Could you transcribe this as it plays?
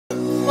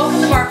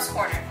Welcome to Barb's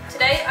Corner.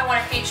 Today I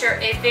want to feature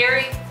a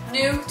very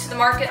new to the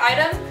market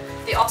item,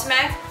 the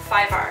Ultimag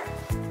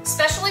 5R.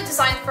 Specially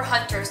designed for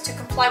hunters to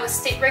comply with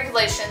state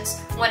regulations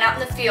when out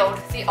in the field,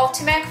 the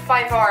Ultimag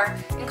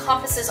 5R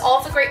encompasses all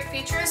of the great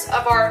features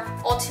of our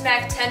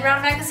Ultimag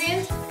 10-round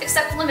magazine,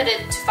 except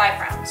limited to 5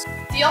 rounds.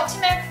 The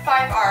Ultimag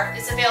 5R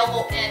is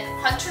available in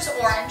Hunter's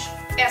Orange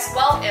as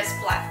well as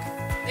Black.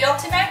 The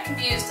Ultimag can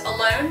be used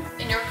alone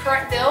in your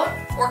current build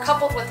or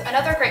coupled with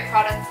another great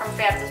product from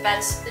Fab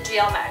Defense, the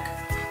GL Mag.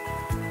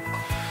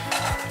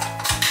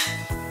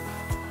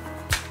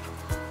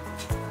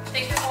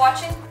 Thank you for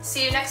watching.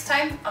 See you next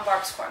time on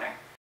Barb's Corner.